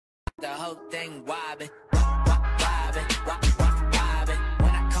The whole thing wobbin', wobbin', wobbin'.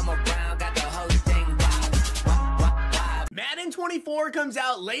 When I come around, got the whole thing wobbin'. Madden 24 comes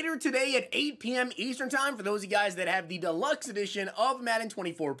out later today at 8 p.m. Eastern Time for those of you guys that have the deluxe edition of Madden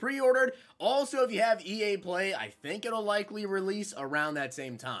 24 pre-ordered. Also, if you have EA Play, I think it'll likely release around that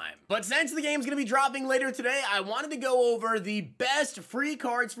same time. But since the game's going to be dropping later today, I wanted to go over the best free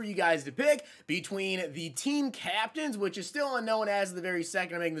cards for you guys to pick between the team captains, which is still unknown as of the very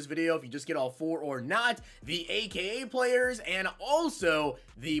second I'm making this video, if you just get all four or not, the AKA players, and also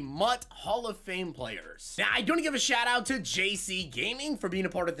the MUT Hall of Fame players. Now, I do want to give a shout out to JC Gaming for being a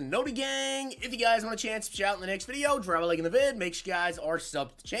part of the Noti Gang. If you guys want a chance to shout in the next video, drop a like in the vid, make sure you guys are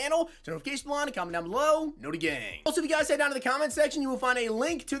subbed to the channel, turn notifications on, and comment down below, Noti Gang. Also, if you guys head down to the comment section, you will find a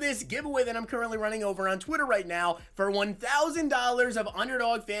link to this giveaway that I'm currently running over on Twitter right now for $1,000 of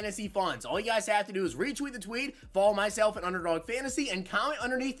Underdog Fantasy funds. All you guys have to do is retweet the tweet, follow myself at Underdog Fantasy, and comment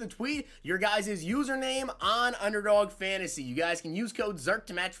underneath the tweet your guys' username on Underdog Fantasy. You guys can use code ZERK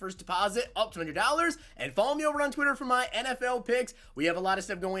to match first deposit up to $100, and follow me over on Twitter for my NFL picks. We have a lot of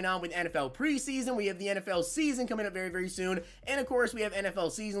stuff going on with NFL preseason. We have the NFL season coming up very, very soon, and of course, we have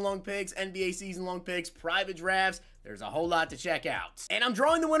NFL season-long picks, NBA season-long picks, private drafts. There's a whole lot to check out. And I'm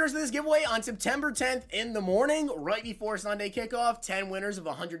drawing the winners of this giveaway on September 10th in the morning, right before Sunday kickoff. 10 winners of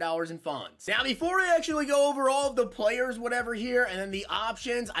 $100 in funds. Now, before I actually go over all of the players, whatever here, and then the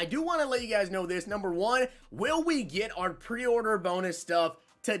options, I do want to let you guys know this. Number one, will we get our pre-order bonus stuff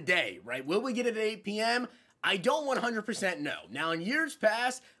today, right? Will we get it at 8 p.m.? I don't 100% know. Now, in years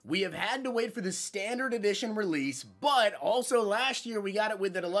past, we have had to wait for the standard edition release, but also last year we got it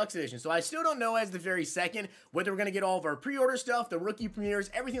with the deluxe edition. So I still don't know as the very second whether we're going to get all of our pre-order stuff, the rookie premieres,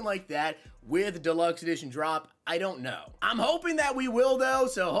 everything like that with the deluxe edition drop. I don't know. I'm hoping that we will though,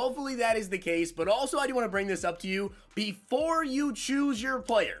 so hopefully that is the case. But also I do want to bring this up to you before you choose your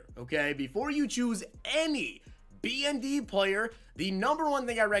player, okay? Before you choose any B&D player, the number one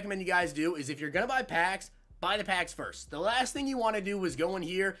thing I recommend you guys do is if you're going to buy packs, buy the packs first. The last thing you want to do is go in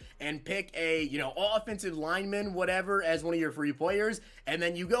here and pick a, offensive lineman, whatever, as one of your free players, and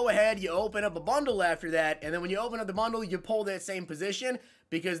then you go ahead, you open up a bundle after that, and then when you open up the bundle, you pull that same position,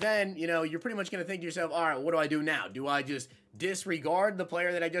 because then, you're pretty much going to think to yourself, all right, what do I do now? Do I just disregard the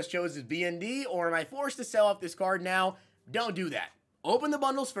player that I just chose as B&D, or am I forced to sell off this card now? Don't do that. Open the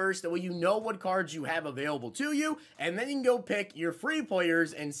bundles first, that way you know what cards you have available to you, and then you can go pick your free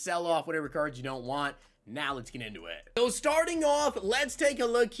players and sell off whatever cards you don't want. Now let's get into it. So starting off, let's take a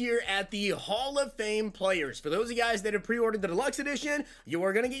look here at the Hall of Fame players. For those of you guys that have pre-ordered the deluxe edition, you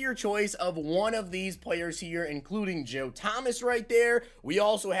are going to get your choice of one of these players here, including Joe Thomas right there. We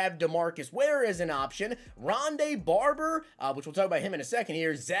also have DeMarcus Ware as an option, Rondé Barber, which we'll talk about him in a second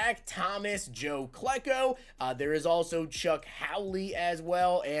here, Zach Thomas, Joe Klecko. There is also Chuck Howley as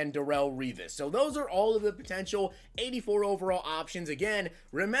well, and Darrelle Revis. So those are all of the potential 84 overall options. Again,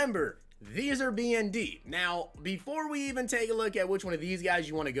 remember, these are B&D. Now, before we even take a look at which one of these guys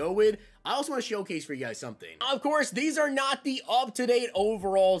you want to go with, I also want to showcase for you guys something. Of course, these are not the up-to-date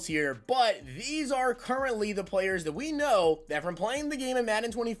overalls here, but these are currently the players that we know that from playing the game in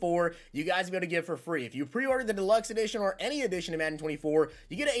Madden 24, you guys will be able to get for free. If you pre-order the deluxe edition or any edition of Madden 24,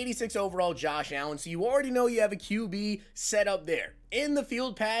 you get an 86 overall Josh Allen, so you already know you have a QB set up there. In the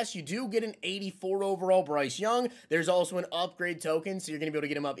field pass, you do get an 84 overall Bryce Young. There's also an upgrade token, so you're going to be able to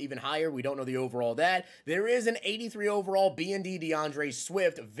get him up even higher. We don't know the overall that. There is an 83 overall B&D DeAndre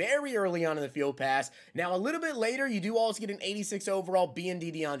Swift very early on in the field pass. Now, a little bit later, you do also get an 86 overall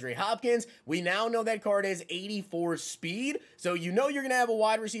B&D DeAndre Hopkins. We now know that card has 84 speed, so you know you're going to have a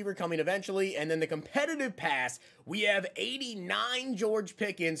wide receiver coming eventually. And then the competitive pass, we have 89 George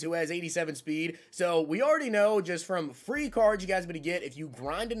Pickens, who has 87 speed. So we already know just from free cards you guys are going to get, if you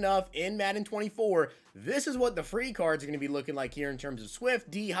grind enough in Madden 24, this is what the free cards are going to be looking like here in terms of Swift,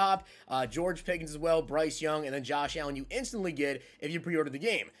 D-Hop, George Pickens as well, Bryce Young, and then Josh Allen you instantly get if you pre-order the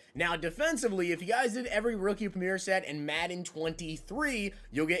game. Now, defensively, if you guys did every rookie premiere set in Madden 23,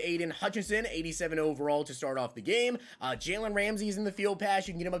 you'll get Aiden Hutchinson, 87 overall to start off the game. Jalen Ramsey is in the field pass.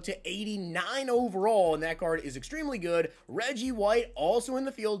 You can get him up to 89 overall, and that card is extremely good. Reggie White also in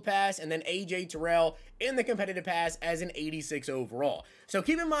the field pass, and then AJ Terrell in the competitive pass as an 86 overall. So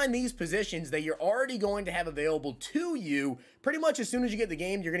keep in mind these positions that you're already going to have available to you. Pretty much as soon as you get the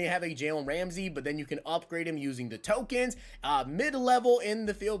game, you're going to have a Jalen Ramsey, but then you can upgrade him using the tokens. Mid-level in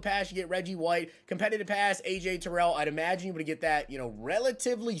the field pass, you get Reggie White. Competitive pass, AJ Terrell. I'd imagine you would get that,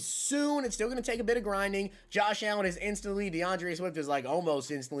 relatively soon. It's still going to take a bit of grinding. Josh Allen is instantly. DeAndre Swift is like almost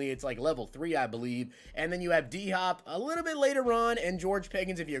instantly. It's like level 3, I believe. And then you have D-Hop a little bit later on, and George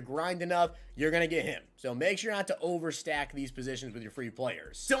Pickens, if you grind enough, you're going to get him. So make sure not to overstack these positions with your free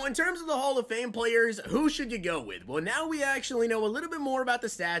players. So in terms of the Hall of Fame players, who should you go with? Well, now we actually know a little bit more about the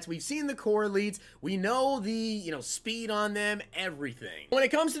stats. We've seen the core elites. We know the, speed on them, everything. When it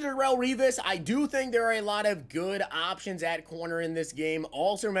comes to Darrelle Revis, I do think there are a lot of good options at corner in this game.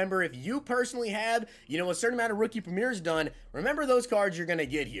 Also remember, if you personally have, a certain amount of rookie premieres done, remember those cards you're going to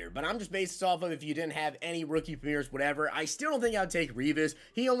get here. But I'm just based this off of if you didn't have any rookie premieres, whatever. I still don't think I'd take Revis.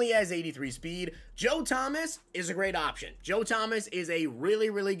 He only has 83 speed. Joe Thomas is a great option. Joe Thomas is a really,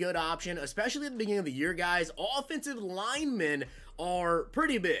 really good option, especially at the beginning of the year, guys. Offensive linemen are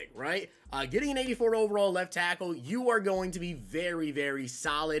pretty big, right? Getting an 84 overall left tackle, you are going to be very, very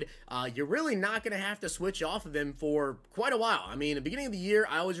solid. You're really not going to have to switch off of them for quite a while. I mean, at the beginning of the year,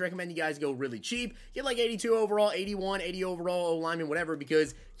 I always recommend you guys go really cheap. Get like 82 overall, 81, 80 overall O-lineman, whatever,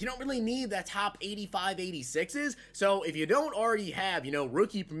 because you don't really need that top 85, 86s. So if you don't already have,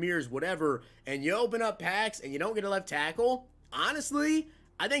 rookie premieres, whatever, and you open up packs and you don't get a left tackle, honestly,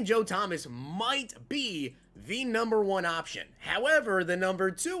 I think Joe Thomas might be the #1 option. However, the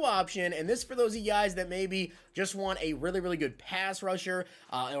 #2 option, and this for those of you guys that maybe just want a really, really good pass rusher,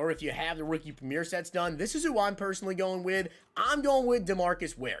 or if you have the rookie premiere sets done, this is who I'm personally going with. I'm going with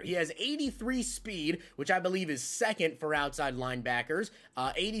DeMarcus Ware. He has 83 speed, which I believe is second for outside linebackers,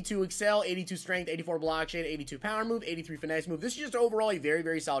 82 excel, 82 strength, 84 block shed, 82 power move, 83 finesse move. This is just overall a very,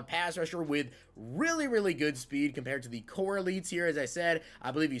 very solid pass rusher with really, really good speed compared to the core elites here. As I said,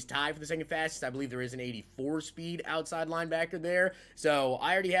 I believe he's tied for the second fastest. I believe there is an 84 speed outside linebacker there. So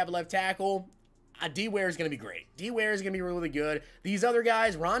I already have a left tackle. D-Ware is going to be great. D-Ware is going to be really good. These other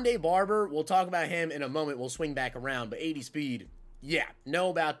guys, Rondé Barber, we'll talk about him in a moment. We'll swing back around, but 80 speed, yeah,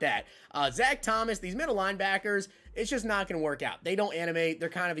 know about that. Zach Thomas, these middle linebackers, it's just not going to work out. They don't animate. They're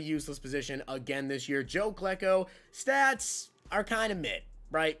kind of a useless position again this year. Joe Klecko, stats are kind of mid.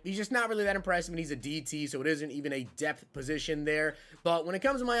 Right? He's just not really that impressive, and he's a DT, so it isn't even a depth position there. But when it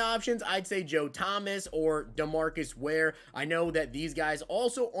comes to my options, I'd say Joe Thomas or DeMarcus Ware. I know that these guys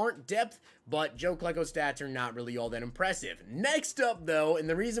also aren't depth, but Joe Klecko's stats are not really all that impressive. Next up, though, and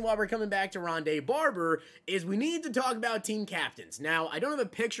the reason why we're coming back to Rondé Barber is we need to talk about team captains. Now, I don't have a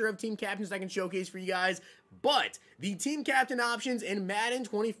picture of team captains I can showcase for you guys, but the team captain options in Madden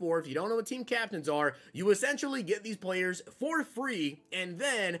 24, if you don't know what team captains are, you essentially get these players for free, and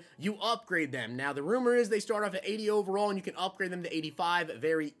then you upgrade them. Now, the rumor is they start off at 80 overall, and you can upgrade them to 85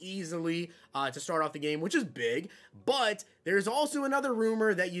 very easily to start off the game, which is big. But there's also another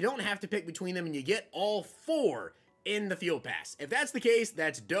rumor that you don't have to pick between them, and you get all 4 in the field pass. If that's the case,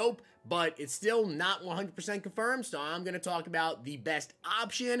 that's dope, but it's still not 100% confirmed, so I'm going to talk about the best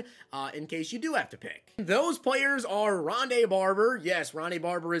option in case you do have to pick. Those players are Rondé Barber. Yes, Rondé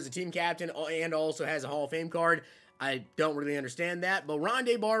Barber is a team captain and also has a Hall of Fame card. I don't really understand that, but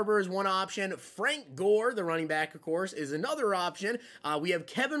Rondé Barber is one option. Frank Gore, the running back, of course, is another option. We have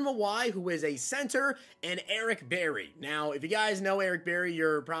Kevin Mawai, who is a center, and Eric Berry. Now, if you guys know Eric Berry,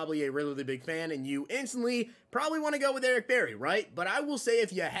 you're probably a really, really big fan, and you instantly probably want to go with Eric Berry, right? But I will say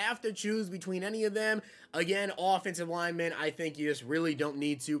if you have to choose between any of them, again, offensive linemen, I think you just really don't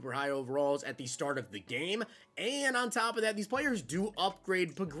need super high overalls at the start of the game. And on top of that, these players do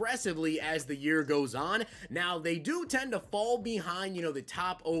upgrade progressively as the year goes on. Now, they do tend to fall behind, the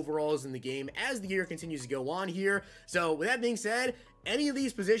top overalls in the game as the year continues to go on here. So with that being said, any of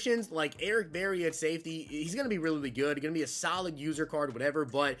these positions, like Eric Berry at safety, he's going to be really, really good. Going to be a solid user card, whatever.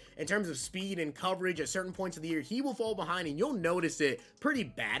 But in terms of speed and coverage at certain points of the year, he will fall behind, and you'll notice it pretty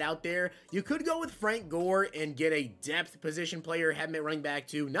bad out there. You could go with Frank Gore and get a depth position player, have him at running back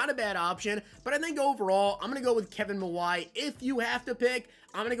too. Not a bad option. But I think overall, I'm going to go with Kevin Mawai. If you have to pick,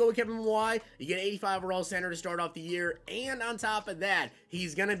 I'm going to go with Kevin Mawai. You get 85 overall center to start off the year, and on top of that,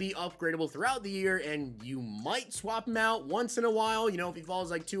 he's going to be upgradable throughout the year, and you might swap him out once in a while, if he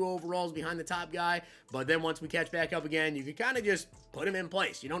falls like 2 overalls behind the top guy, but then once we catch back up again, you can kind of just put him in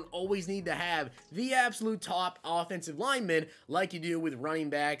place. You don't always need to have the absolute top offensive lineman like you do with running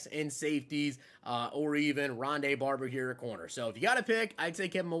backs and safeties, or even Rondé Barber here at corner. So if you got to pick, I'd say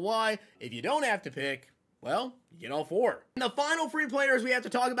Kevin Mawai. If you don't have to pick, well, you get all 4. And the final free players we have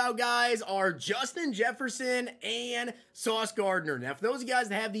to talk about, guys, are Justin Jefferson and Sauce Gardner. Now, for those of you guys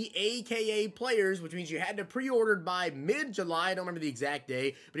that have the AKA players, which means you had to pre-order by mid-July, I don't remember the exact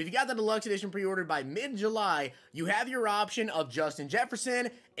day, but if you got the deluxe edition pre-ordered by mid-July, you have your option of Justin Jefferson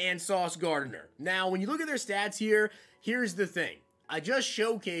and Sauce Gardner. Now, when you look at their stats here, here's the thing. I just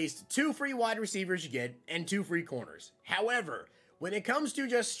showcased 2 free wide receivers you get and 2 free corners. However, when it comes to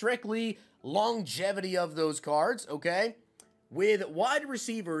just strictly longevity of those cards, okay? With wide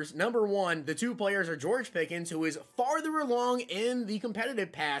receivers, #1, the 2 players are George Pickens, who is farther along in the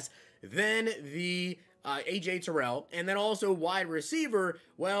competitive pass than the AJ Terrell, and then also wide receiver,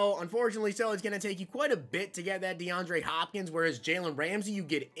 well, unfortunately so, it's going to take you quite a bit to get that DeAndre Hopkins, whereas Jalen Ramsey you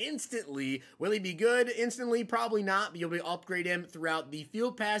get instantly. Will he be good instantly? Probably not, but you'll be able to upgrade him throughout the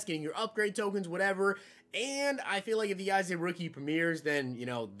field pass, getting your upgrade tokens, whatever. And I feel like if you guys did rookie premieres, then, you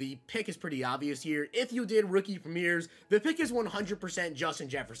know, the pick is pretty obvious here. If you did rookie premieres, the pick is 100% Justin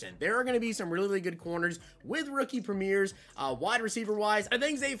Jefferson. There are going to be some really, really good corners with rookie premieres. Wide receiver-wise, I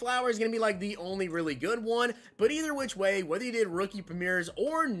think Zay Flowers is going to be like the only really good one. But either which way, whether you did rookie premieres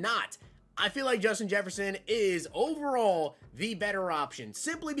or not, I feel like Justin Jefferson is overall the better option,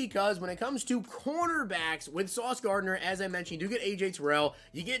 simply because when it comes to cornerbacks with Sauce Gardner, as I mentioned, you do get AJ Terrell,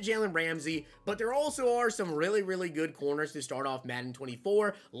 you get Jalen Ramsey, but there also are some really, really good corners to start off Madden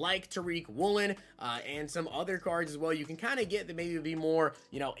 24, like Tariq Woolen, and some other cards as well. You can kind of get that maybe be more,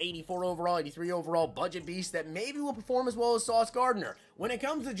 you know, 84 overall, 83 overall budget beast that maybe will perform as well as Sauce Gardner. When it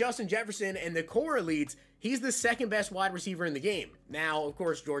comes to Justin Jefferson and the core elites, he's the second best wide receiver in the game. Now, of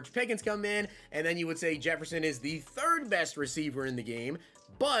course, George Pickens come in, and then you would say Jefferson is the third best receiver in the game.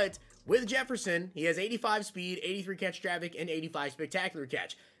 But with Jefferson, he has 85 speed, 83 catch traffic, and 85 spectacular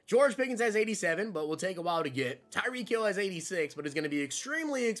catch. George Pickens has 87, but will take a while to get. Tyreek Hill has 86, but is going to be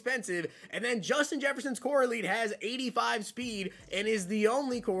extremely expensive. And then Justin Jefferson's core elite has 85 speed and is the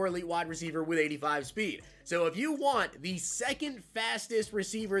only core elite wide receiver with 85 speed. So if you want the second fastest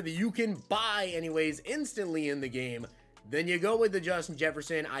receiver that you can buy anyways instantly in the game, then you go with the Justin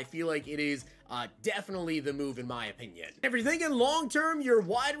Jefferson. I feel like it is definitely the move in my opinion. If you're thinking long-term, your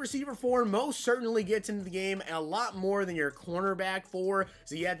wide receiver 4 most certainly gets into the game a lot more than your cornerback 4.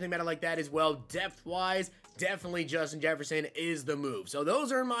 So you have to think about it like that as well. Depth-wise, definitely Justin Jefferson is the move. So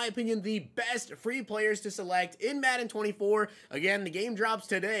those are, in my opinion, the best free players to select in Madden 24. Again, the game drops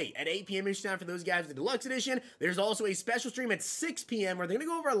today at 8 p.m. Eastern time for those guys with the Deluxe Edition. There's also a special stream at 6 p.m. where they're going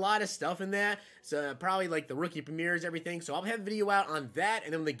to go over a lot of stuff in that. So probably like the rookie premieres, everything. So I'll have a video out on that.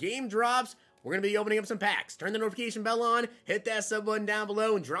 And then when the game drops, we're going to be opening up some packs. Turn the notification bell on, hit that sub button down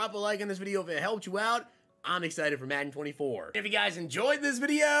below, and drop a like on this video if it helped you out. I'm excited for Madden 24. If you guys enjoyed this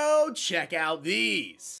video, check out these.